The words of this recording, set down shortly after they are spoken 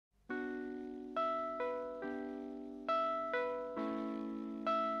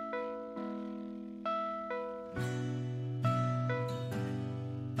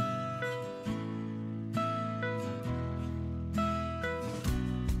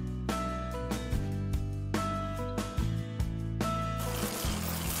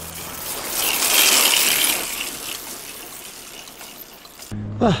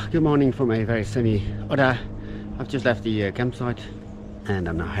Well, good morning from a very sunny Odda. I've just left the campsite and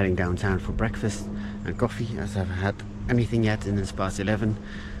I'm now heading downtown for breakfast and coffee, as I haven't had anything yet, and it's past 11.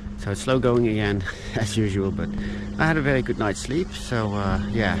 So it's slow going again as usual, but I had a very good night's sleep, so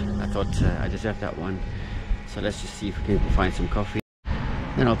yeah, I thought I deserved that one. So let's just see if we can find some coffee.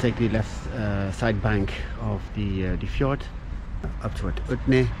 Then I'll take the left side bank of the fjord up toward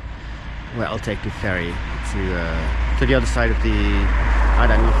Odda, where I'll take the ferry to the other side of the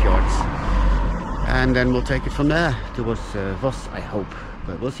Arjan fjords, and then we'll take it from there towards Voss, I hope,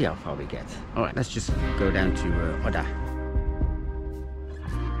 but we'll see how far we get. Alright, let's just go down to Odda.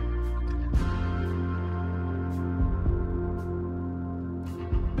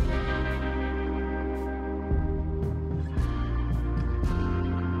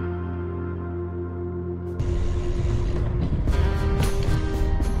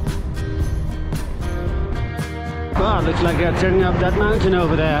 Well, looks like they're turning up that mountain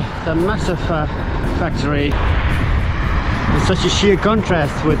over there, the massive factory. It's such a sheer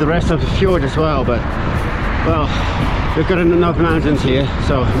contrast with the rest of the fjord as well, but well, we've got enough mountains here,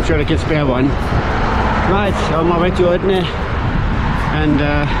 so I'm sure I can spare one. Right, on my way to Odda,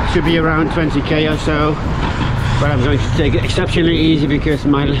 and should be around 20k or so, but I'm going to take it exceptionally easy because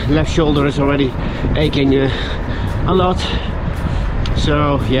my left shoulder is already aching a lot.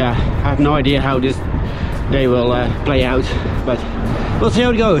 So yeah, I have no idea how this day will play out, but we'll see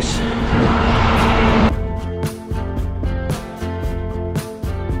how it goes.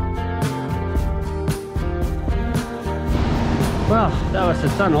 Well, that was a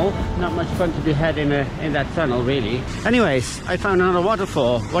tunnel. Not much fun to be had in that tunnel, really. Anyways, I found another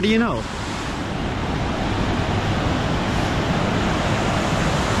waterfall. What do you know?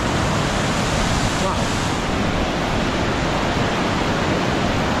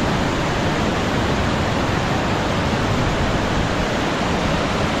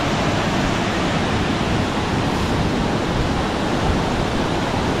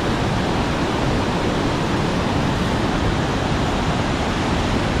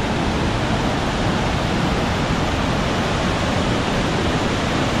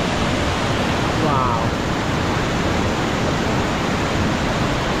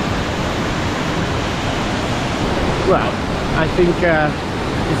 Well, I think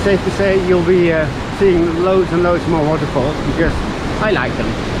it's safe to say you'll be seeing loads and loads more waterfalls because I like them.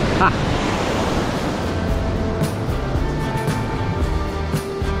 Ha!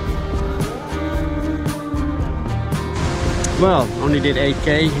 Well, only did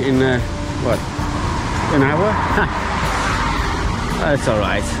 8k in what, an hour? That's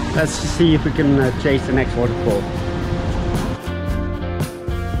alright. Let's see if we can chase the next waterfall.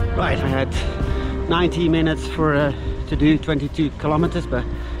 Right, I had 90 minutes for to do 22 kilometers, but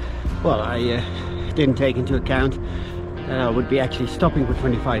well, I didn't take into account I would be actually stopping for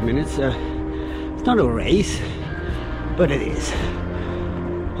 25 minutes. It's not a race, but it is.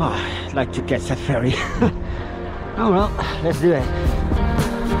 Oh, I'd like to catch that ferry. Oh well, let's do it.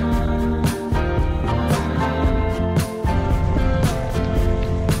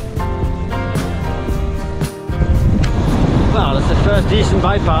 Well, it's the first decent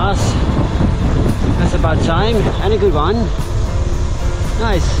bypass. That's about time, and a good one.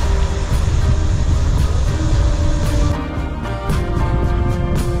 Nice.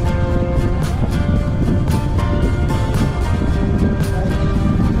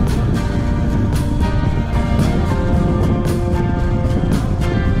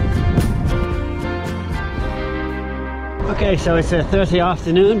 Okay, so it's a Thursday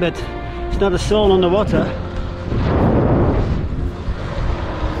afternoon, but it's not a soul on the water.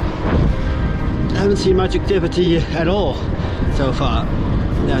 I haven't seen much activity at all so far.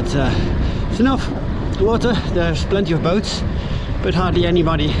 That's it's enough water. There's plenty of boats, but hardly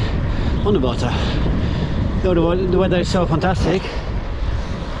anybody on the water. Though the weather is so fantastic.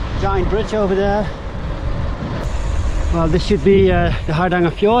 Giant bridge over there. Well, this should be the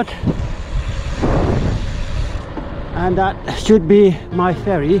Hardanger Fjord, and that should be my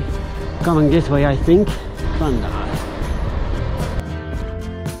ferry coming this way, I think. Trondheim.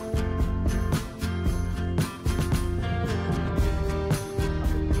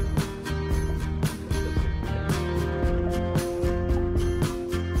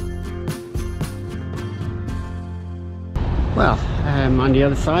 Well, on the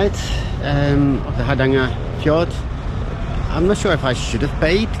other side of the Hardanger Fjord, I'm not sure if I should have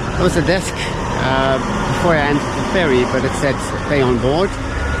paid. There was a desk before I entered the ferry, but it said pay on board.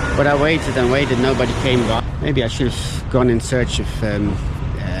 But I waited and waited, nobody came by. Maybe I should have gone in search of a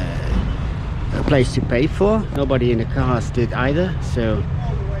place to pay for. Nobody in the cars did either, so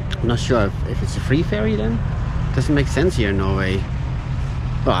I'm not sure if it's a free ferry then. Doesn't make sense here in Norway.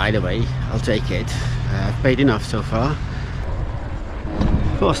 Well, either way, I'll take it. I've paid enough so far.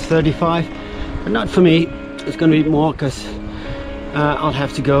 Cost 35, but not for me. It's going to be more because I'll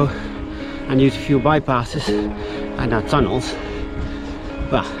have to go and use a few bypasses and tunnels.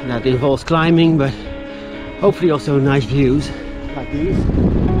 Well, that involves climbing, but hopefully also nice views like these.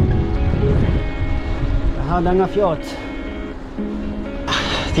 The Hardangerfjord.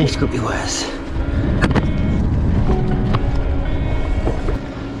 Things could be worse.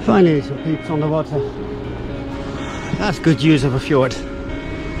 Finally, some peaks on the water. That's good use of a fjord.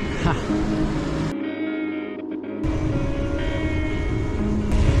 Ha.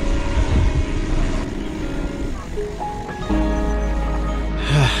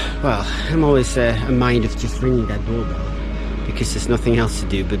 Well, I'm always a mind of just ringing that doorbell because there's nothing else to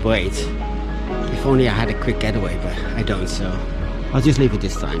do but wait. If only I had a quick getaway, but I don't, so I'll just leave it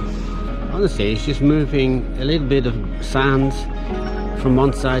this time. Honestly, it's just moving a little bit of sand from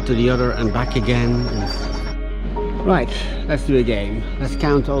one side to the other and back again. And... Right, let's do a game. Let's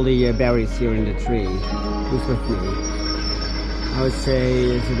count all the berries here in the tree. Who's with me? I would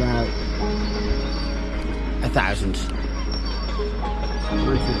say it's about 1,000. 1, 2,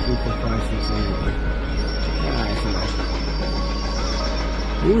 3, 4, 5, 6, 7, 8. That's a lot.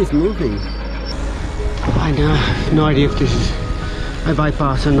 Who is moving? I have no idea if this is a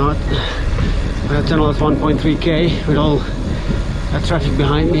bypass or not. But the tunnel is 1.3k with all that traffic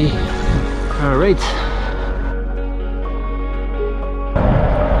behind me. Alright.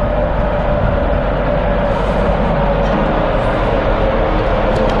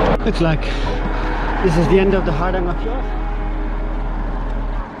 Looks like this is the end of the Hardangerfjord.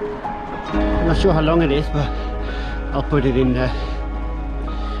 I'm not sure how long it is, but I'll put it in the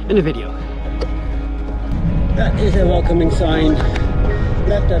video. That is a welcoming sign.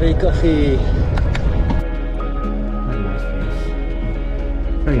 Let's have a coffee. Very nice place.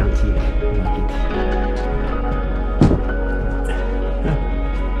 Very antique. I like it.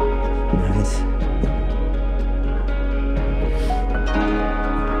 Nice. A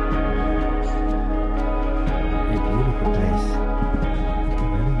beautiful place.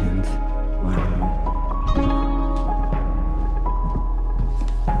 Brilliant. Wow.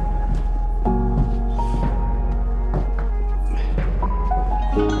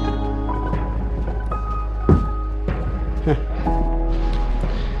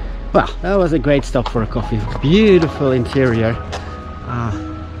 Well, that was a great stop for a coffee. Beautiful interior.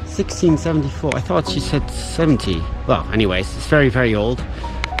 1674. I thought she said 70. Well, anyways, it's very, very old.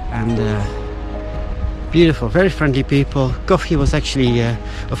 And beautiful, very friendly people. Coffee was actually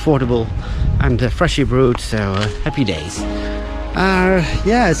affordable and freshly brewed, so happy days.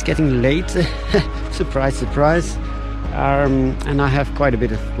 Yeah, it's getting late. Surprise, surprise. And I have quite a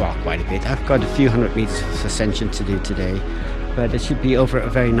bit of, well, quite a bit. I've got a few hundred meters of ascension to do today. But it should be over a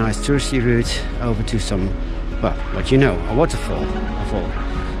very nice touristy route over to some, well, what you know, a waterfall of all.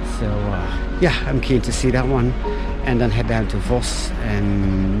 So yeah, I'm keen to see that one and then head down to Voss.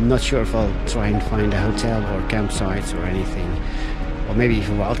 And not sure if I'll try and find a hotel or campsites or anything, or maybe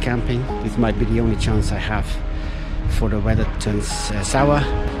even wild camping. This might be the only chance I have before the weather turns sour.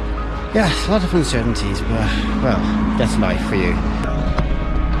 Yeah, a lot of uncertainties, but well, that's life for you.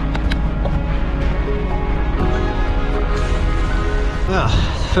 Well,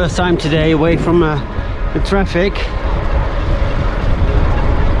 first time today away from the traffic.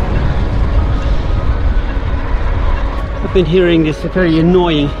 I've been hearing this very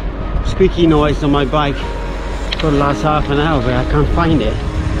annoying squeaky noise on my bike for the last half an hour, but I can't find it.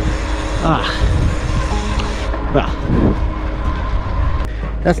 Well,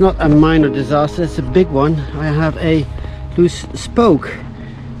 that's not a minor disaster, it's a big one. I have a loose spoke.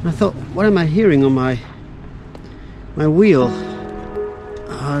 I thought, what am I hearing on my wheel?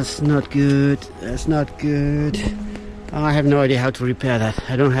 Oh, that's not good. That's not good. Oh, I have no idea how to repair that.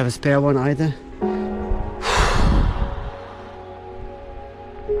 I don't have a spare one either.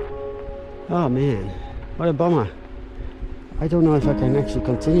 Oh man, what a bummer. I don't know if I can actually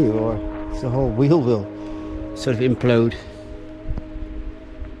continue or if the whole wheel will sort of implode.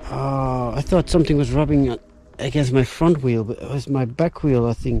 Oh, I thought something was rubbing against my front wheel, but it was my back wheel,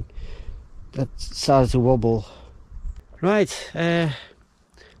 I think, that started to wobble. Right, let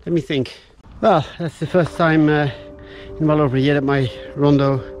me think. Well, that's the first time in well over a year that my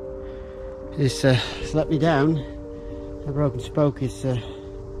rondo is let me down. A broken spoke is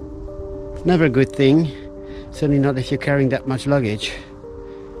never a good thing, certainly not if you're carrying that much luggage.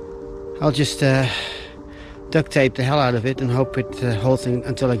 I'll just duct tape the hell out of it and hope it holds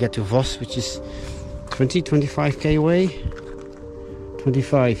until I get to Voss, which is 25k away.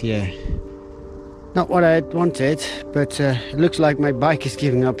 25, yeah. Not what I wanted, but it looks like my bike is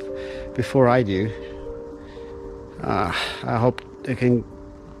giving up before I do. I hope they can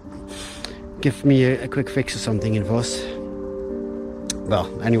give me a quick fix or something in Voss. Well,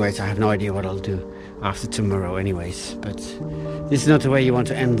 anyways, I have no idea what I'll do after tomorrow anyways, but this is not the way you want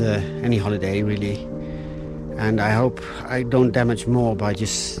to end any holiday, really. And I hope I don't damage more by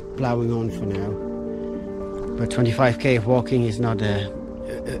just plowing on for now. But 25k of walking is not a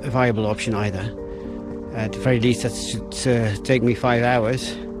viable option either. At the very least, that should take me 5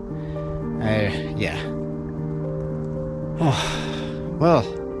 hours. Yeah. Oh, well,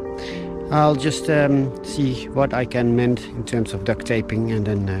 I'll just see what I can mend in terms of duct taping and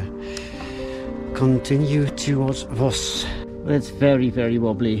then continue towards Voss. Well, it's very, very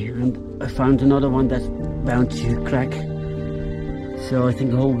wobbly, and I found another one that's bound to crack. So I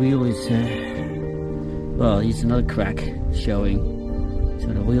think the whole wheel is, well, it's another crack showing. So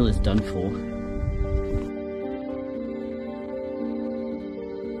the wheel is done for.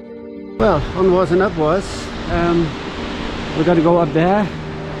 Well, onwards and upwards. We're going to go up there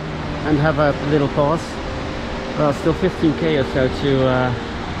and have a little pause. Well, still 15k or so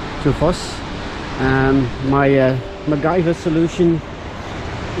to Voss. My MacGyver solution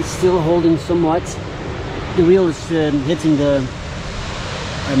is still holding somewhat. The wheel is hitting the,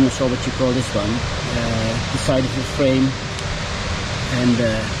 I'm not sure what you call this one, the side of the frame, and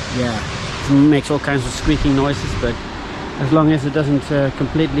yeah, it makes all kinds of squeaking noises, but as long as it doesn't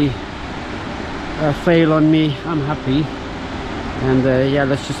completely fail on me, I'm happy. And yeah,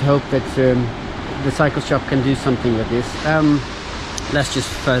 let's just hope that the cycle shop can do something with this. Let's just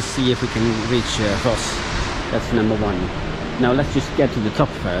first see if we can reach Voss. That's number one. Now let's just get to the top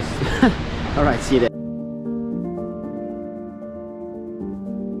first. Alright, see you there.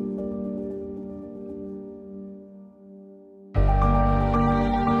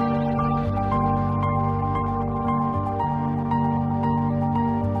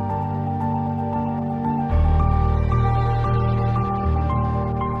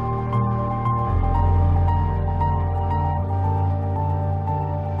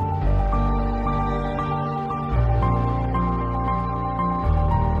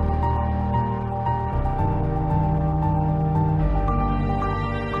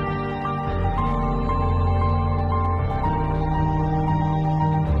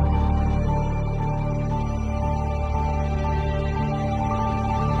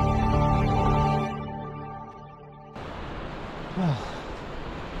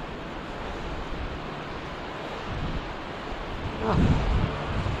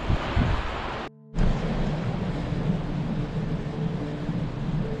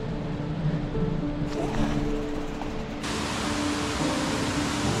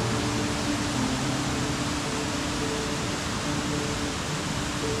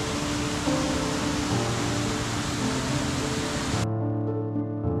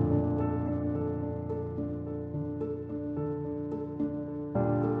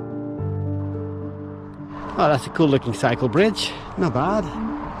 Oh, that's a cool looking cycle bridge, not bad.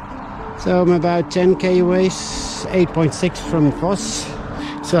 So I'm about 10k away, 8.6 from Voss.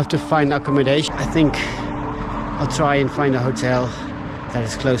 So I have to find accommodation. I think I'll try and find a hotel that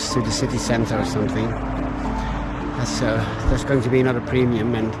is close to the city center or something. That's going to be another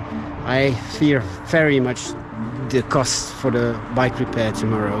premium, and I fear very much the cost for the bike repair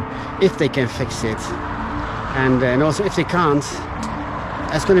tomorrow, if they can fix it. And also if they can't,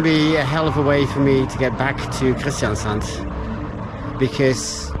 that's going to be a hell of a way for me to get back to Kristiansand,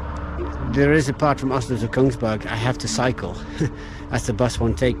 because there is a part from Oslo to Kongsberg I have to cycle as the bus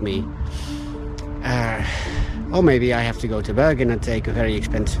won't take me. Or maybe I have to go to Bergen and take a very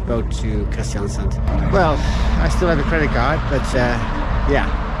expensive boat to Kristiansand. Well, I still have a credit card, but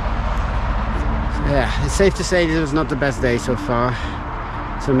yeah, it's safe to say this was not the best day so far.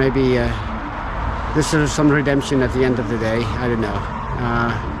 So maybe there's some redemption at the end of the day, I don't know.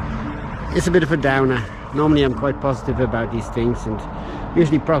 It's a bit of a downer. Normally I'm quite positive about these things, and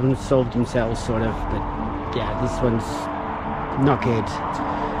usually problems solve themselves, sort of, but yeah, this one's not good.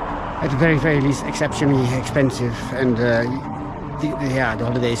 At the very, very least, exceptionally expensive, and yeah, the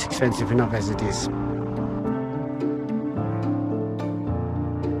holiday is expensive enough as it is.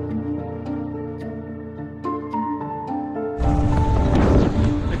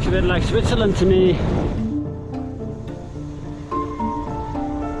 Looks a bit like Switzerland to me.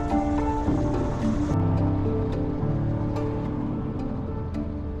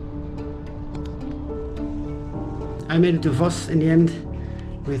 I made it to Voss in the end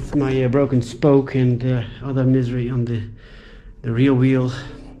with my broken spoke and other misery on the rear wheel.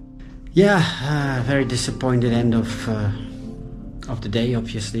 Yeah, very disappointed end of the day,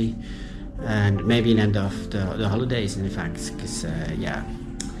 obviously. and maybe an end of the holidays, in fact, because yeah,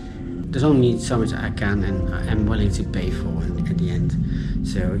 there's only so much I can and I'm willing to pay for at the end.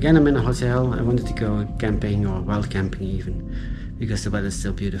 So again, I'm in a hotel. I wanted to go camping or wild camping even, because the weather's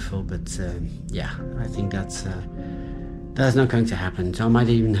still beautiful, but yeah, I think that's not going to happen. So I might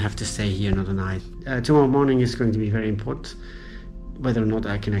even have to stay here another night. Tomorrow morning is going to be very important, whether or not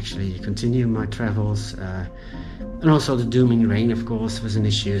I can actually continue my travels. And also the dooming rain, of course, was an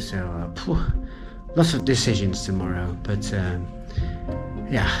issue. So lots of decisions tomorrow, but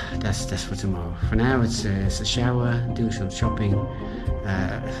yeah, that's for tomorrow. For now, it's a shower, do some shopping,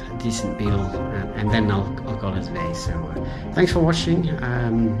 a decent meal, and then I'll call it a day. So thanks for watching.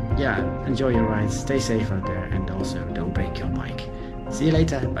 Yeah, enjoy your ride, stay safe out there, and also don't break your bike. See you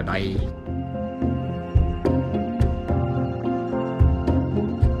later. Bye bye.